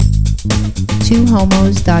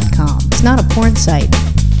twohomos.com. It's not a porn site.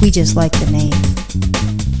 We just like the name.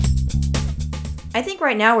 I think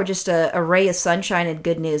right now we're just a ray of sunshine and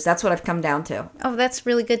good news. That's what I've come down to. Oh, that's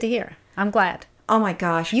really good to hear. I'm glad. Oh my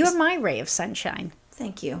gosh. You're my ray of sunshine.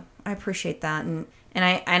 Thank you. I appreciate that. And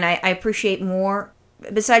I appreciate more,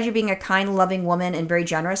 besides you being a kind, loving woman and very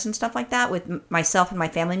generous and stuff like that with myself and my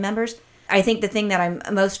family members, I think the thing that I'm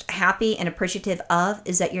most happy and appreciative of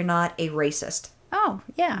is that you're not a racist. Oh,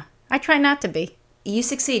 yeah. I try not to be. You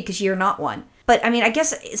succeed because you're not one. But I mean,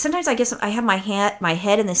 sometimes I have my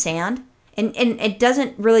head in the sand, and it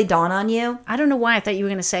doesn't really dawn on you. I don't know why I thought you were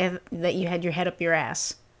going to say that you had your head up your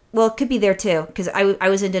ass. Well, it could be there too, because I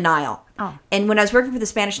was in denial. Oh. And when I was working for the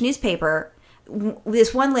Spanish newspaper,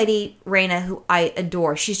 this one lady, Reina, who I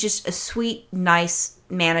adore, she's just a sweet, nice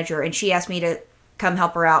manager, and she asked me to come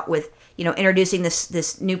help her out with, introducing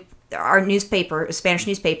our newspaper, a Spanish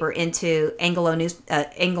newspaper, into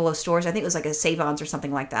Anglo stores. I think it was like a Save-Ons or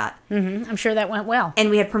something like that. Mm-hmm. I'm sure that went well. And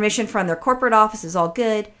we had permission from their corporate offices, all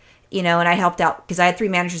good. And I helped out because I had 3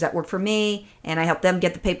 managers that worked for me, and I helped them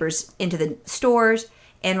get the papers into the stores.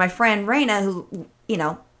 And my friend Reina, who,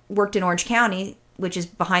 worked in Orange County, which is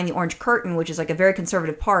behind the Orange Curtain, which is like a very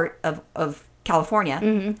conservative part of California.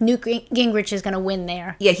 Mm-hmm. Newt Gingrich is going to win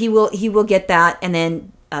there. Yeah, he will get that, and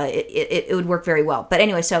then it would work very well. But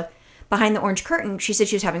anyway, so behind the Orange Curtain, she said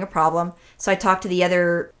she was having a problem. So I talked to the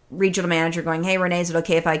other regional manager going, hey, Renee, is it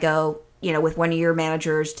okay if I go, with one of your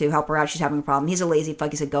managers to help her out? She's having a problem. He's a lazy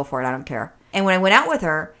fuck. He said, go for it. I don't care. And when I went out with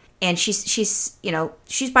her, and she's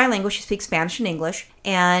bilingual. She speaks Spanish and English.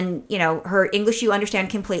 And, her English you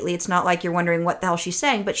understand completely. It's not like you're wondering what the hell she's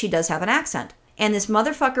saying, but she does have an accent. And this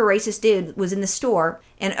motherfucker racist dude was in the store.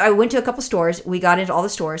 And I went to a couple stores. We got into all the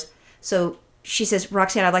stores. So she says,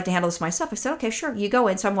 Roxanne, I'd like to handle this myself. I said, okay, sure, you go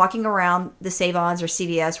in. So I'm walking around the Save-Ons or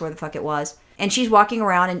CVS, where the fuck it was. And she's walking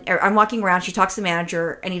around, and I'm walking around. She talks to the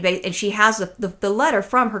manager, and she has the letter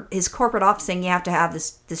from his corporate office saying you have to have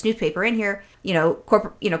this newspaper in here.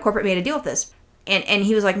 Corporate made a deal with this, and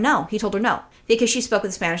he was like, no. He told her no because she spoke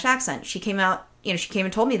with a Spanish accent. She came out, she came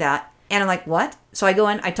and told me that, and I'm like, what? So I go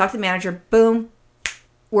in, I talk to the manager, boom,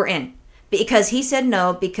 we're in, because he said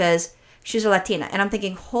no because she's a Latina, and I'm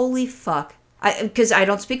thinking, holy fuck, because I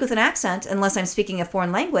don't speak with an accent unless I'm speaking a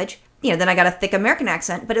foreign language. Then I got a thick American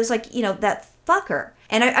accent, but it was like, that fucker.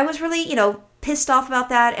 And I was really, pissed off about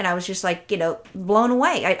that. And I was just like, blown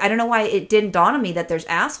away. I don't know why it didn't dawn on me that there's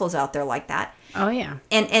assholes out there like that. Oh, yeah.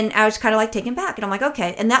 And I was kind of like taken back. And I'm like,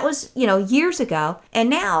 okay. And that was, years ago. And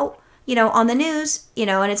now, on the news,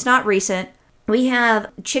 and it's not recent, we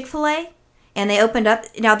have Chick-fil-A. And they opened up.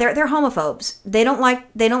 Now, they're homophobes. They don't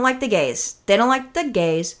like the gays. They don't like the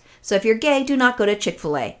gays. So if you're gay, do not go to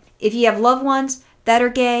Chick-fil-A. If you have loved ones that are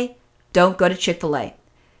gay, don't go to Chick-fil-A.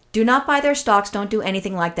 Do not buy their stocks. Don't do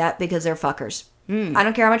anything like that because they're fuckers. I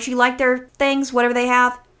don't care how much you like their things, whatever they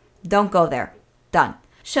have. Don't go there. Done.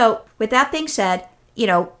 So with that being said,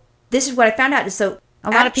 this is what I found out. So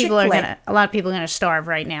a lot of people are gonna starve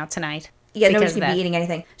right now tonight. Yeah, nobody's gonna be eating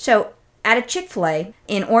anything. So at a Chick-fil-A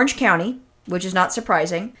in Orange County, which is not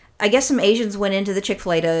surprising, I guess some Asians went into the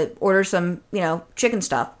Chick-fil-A to order some, chicken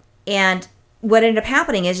stuff. And what ended up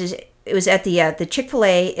happening is it was at the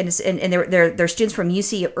Chick-fil-A, and they're students from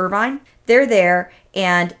UC Irvine. They're there,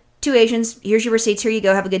 and 2 Asians, here's your receipts, here you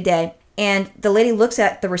go, have a good day. And the lady looks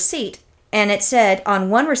at the receipt, and it said on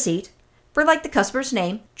one receipt, for like the customer's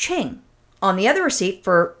name, Ching. On the other receipt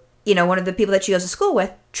for, one of the people that she goes to school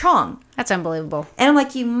with, Chong. That's unbelievable. And I'm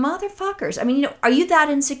like, you motherfuckers. I mean, are you that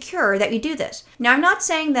insecure that you do this? Now, I'm not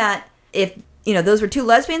saying that if, those were 2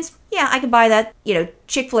 lesbians, yeah, I could buy that.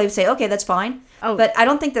 Chick-fil-A would say, okay, that's fine. Oh. But I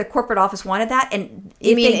don't think the corporate office wanted that. And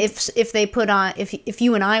if they put on, if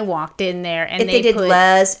you and I walked in there and they did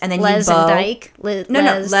Les and then Les you Bo. And Dyke?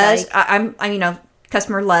 Les. I'm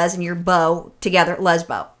customer Les and your Bo together,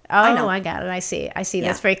 Lesbo. Oh, I got it. I see. Yeah.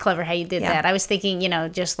 That's very clever how you did that. I was thinking,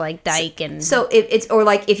 just like Dyke and... So it's, or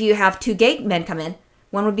like if you have 2 gay men come in,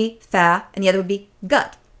 one would be Fa and the other would be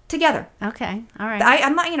Gut together. Okay. All right.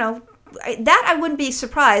 I'm not, that I wouldn't be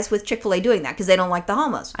surprised with Chick-fil-A doing that because they don't like the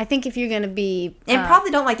homos. I think if you're going to be... And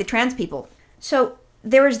probably don't like the trans people. So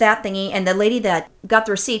there was that thingy, and the lady that got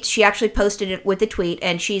the receipts, she actually posted it with the tweet,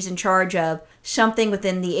 and she's in charge of something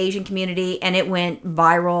within the Asian community, and it went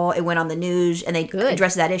viral, it went on the news, and they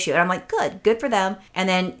addressed that issue. And I'm like, good for them. And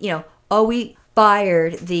then, we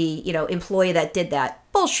fired the, employee that did that.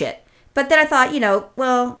 Bullshit. But then I thought,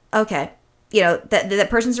 well, okay. That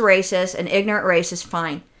person's a racist, an ignorant racist,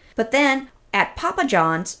 fine. But then at Papa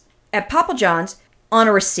John's, on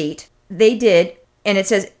a receipt, they did, and it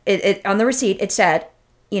says, on the receipt, it said,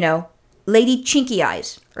 Lady Chinky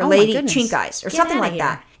Eyes, or Lady Chink Eyes, or something like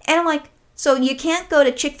that. And I'm like, so you can't go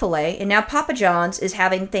to Chick-fil-A, and now Papa John's is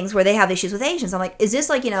having things where they have issues with Asians. I'm like, is this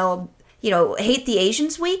like, hate the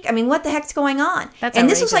Asians week? I mean, what the heck's going on? That's and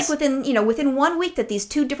outrageous. This was like within 1 week that these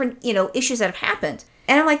two different, issues that have happened.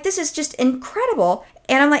 And I'm like, this is just incredible.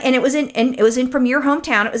 And I'm like, and it was in from your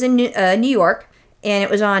hometown. It was in New York, and it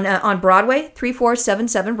was on Broadway,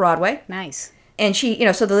 3477 Broadway. Nice. And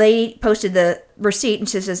she, so the lady posted the receipt, and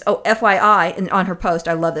she says, "Oh, FYI," and on her post,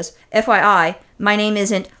 I love this. FYI, my name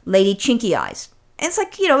isn't Lady Chinky Eyes. And it's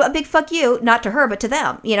like, a big fuck you, not to her, but to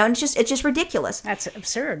them, and it's just ridiculous. That's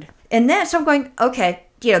absurd. And then, so I'm going, okay,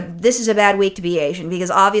 this is a bad week to be Asian, because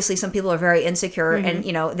obviously some people are very insecure and,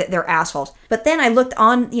 they're assholes. But then I looked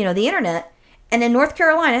on, the internet, and in North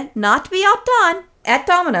Carolina, not to be outdone, at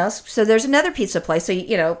Domino's, so there's another pizza place. So,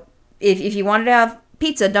 if you wanted to have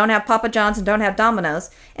pizza, don't have Papa John's and don't have Domino's.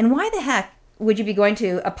 And why the heck would you be going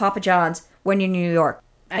to a Papa John's when you're in New York?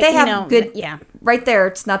 They have good, right there,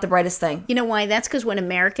 it's not the brightest thing. You know why? That's because when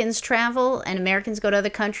Americans travel and Americans go to other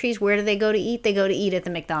countries, where do they go to eat? They go to eat at the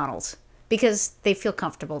McDonald's because they feel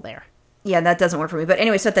comfortable there. Yeah, that doesn't work for me. But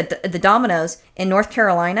anyway, so at the Domino's in North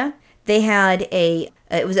Carolina, they had it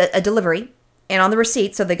was a delivery, and on the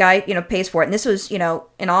receipt, so the guy, pays for it, and this was,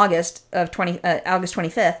 in August of August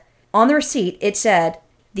 25th, on the receipt, it said,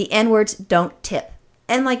 the N-words don't tip.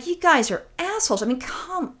 And like, you guys are assholes. I mean,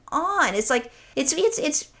 come on. It's like, it's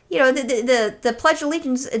the Pledge of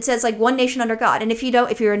Allegiance, it says like one nation under God. And if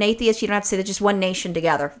you're an atheist, you don't have to say there's just one nation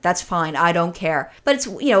together. That's fine. I don't care. But it's,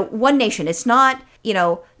 one nation. It's not,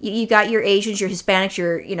 you got your Asians, your Hispanics,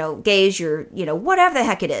 your, gays, your, whatever the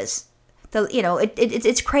heck it is.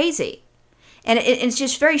 It's crazy. And it's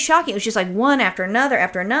just very shocking. It was just like one after another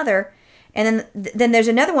after another. And then there's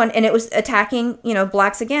another one, and it was attacking,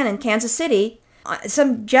 blacks again in Kansas City.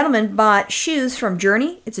 Some gentleman bought shoes from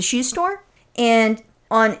Journey. It's a shoe store. And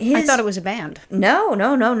on his... I thought it was a band.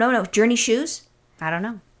 No. Journey shoes. I don't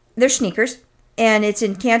know. They're sneakers. And it's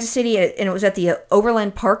in Kansas City, and it was at the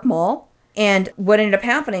Overland Park Mall. And what ended up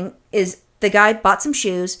happening is the guy bought some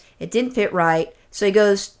shoes. It didn't fit right. So he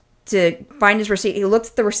goes to find his receipt. He looks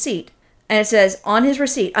at the receipt, and it says on his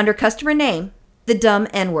receipt, under customer name, the dumb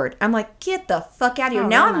N-word. I'm like, get the fuck out of here.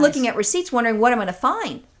 Now I'm looking at receipts wondering what I'm going to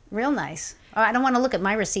find. Real nice. Oh, I don't want to look at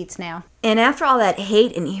my receipts now. And after all that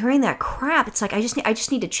hate and hearing that crap, it's like I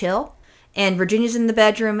just need to chill. And Virginia's in the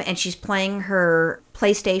bedroom, and she's playing her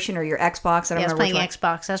PlayStation or your Xbox. I was playing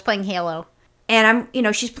Xbox. I was playing Halo. And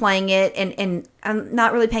I'm, she's playing it, and I'm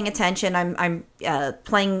not really paying attention. I'm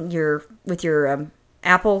playing with your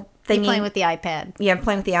Apple thingy. You're playing with the iPad. Yeah, I'm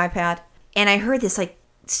playing with the iPad. And I heard this like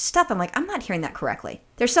stuff. I'm like, I'm not hearing that correctly.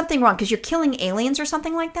 There's something wrong because you're killing aliens or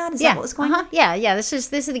something like that. Is that what was going on? Yeah. This is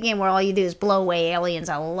the game where all you do is blow away aliens.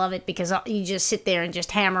 I love it because you just sit there and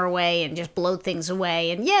just hammer away and just blow things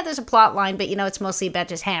away. And yeah, there's a plot line, but it's mostly about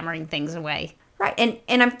just hammering things away. Right,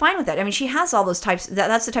 and I'm fine with that. I mean, she has all those types.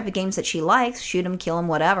 That's the type of games that she likes. Shoot them, kill them,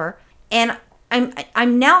 whatever. And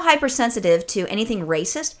I'm now hypersensitive to anything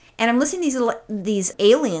racist. And I'm listening to these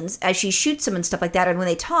aliens as she shoots them and stuff like that, and when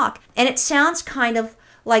they talk, and it sounds kind of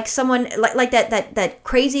like someone like that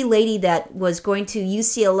crazy lady that was going to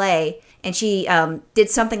UCLA, and she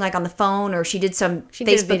did something like on the phone, or she did some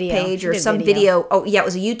Facebook page or some video. Oh yeah, it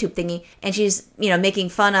was a YouTube thingy, and she's making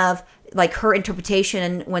fun of like her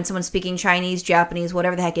interpretation when someone's speaking Chinese, Japanese,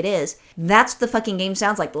 whatever the heck it is. That's what the fucking game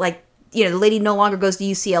sounds like. Like, the lady no longer goes to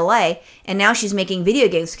UCLA, and now she's making video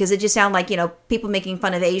games because it just sounds like, people making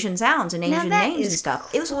fun of Asian sounds and Asian names and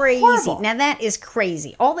stuff. It was crazy. Horrible. Now that is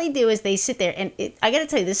crazy. All they do is they sit there, and I got to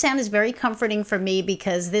tell you, this sound is very comforting for me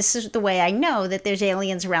because this is the way I know that there's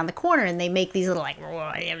aliens around the corner, and they make these little like...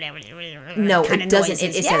 No, it doesn't.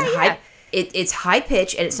 It says high... It's high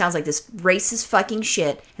pitch, and it sounds like this racist fucking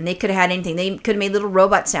shit. And they could have had anything. They could have made little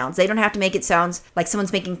robot sounds. They don't have to make it sound like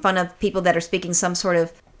someone's making fun of people that are speaking some sort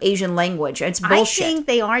of Asian language. It's bullshit. I think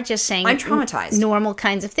they are just saying I'm traumatized. Normal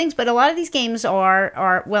kinds of things. But a lot of these games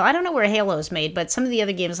are well, I don't know where Halo's made, but some of the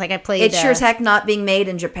other games, like I played... It's sure as heck not being made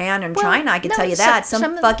in Japan or China, I can tell you that.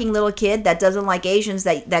 Some fucking little kid that doesn't like Asians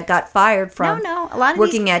that got fired from a lot of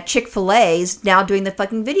working at Chick-fil-A's now doing the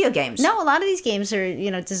fucking video games. No, a lot of these games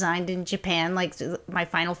are, designed in Japan, like my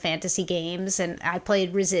Final Fantasy games, and I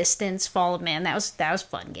played Resistance, Fall of Man. That was a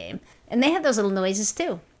fun game. And they had those little noises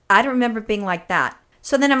too. I don't remember being like that.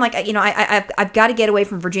 So then I'm like, I've got to get away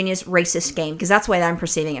from Virginia's racist game because that's the way I'm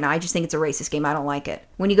perceiving it now. I just think it's a racist game. I don't like it.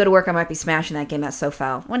 When you go to work, I might be smashing that game. That's so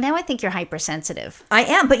foul. Well, now I think you're hypersensitive. I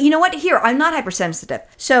am. But you know what? Here, I'm not hypersensitive.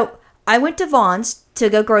 So I went to Vaughn's to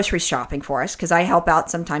go grocery shopping for us because I help out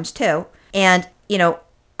sometimes too. And,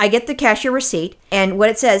 I get the cashier receipt. And what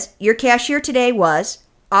it says, your cashier today was,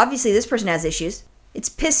 obviously this person has issues. It's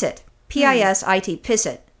Pissit. Pissit.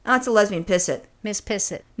 Pissit. Oh, it's a lesbian Pissit. Miss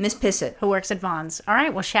Pissit, Miss Pissit. who works at Vaughn's. All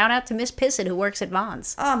right, well, shout out to Miss Pissit, who works at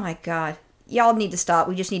Vaughn's. Oh my God. Y'all need to stop.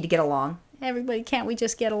 We just need to get along. Everybody, can't we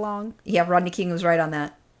just get along? Yeah, Rodney King was right on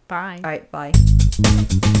that. Bye. All right, bye.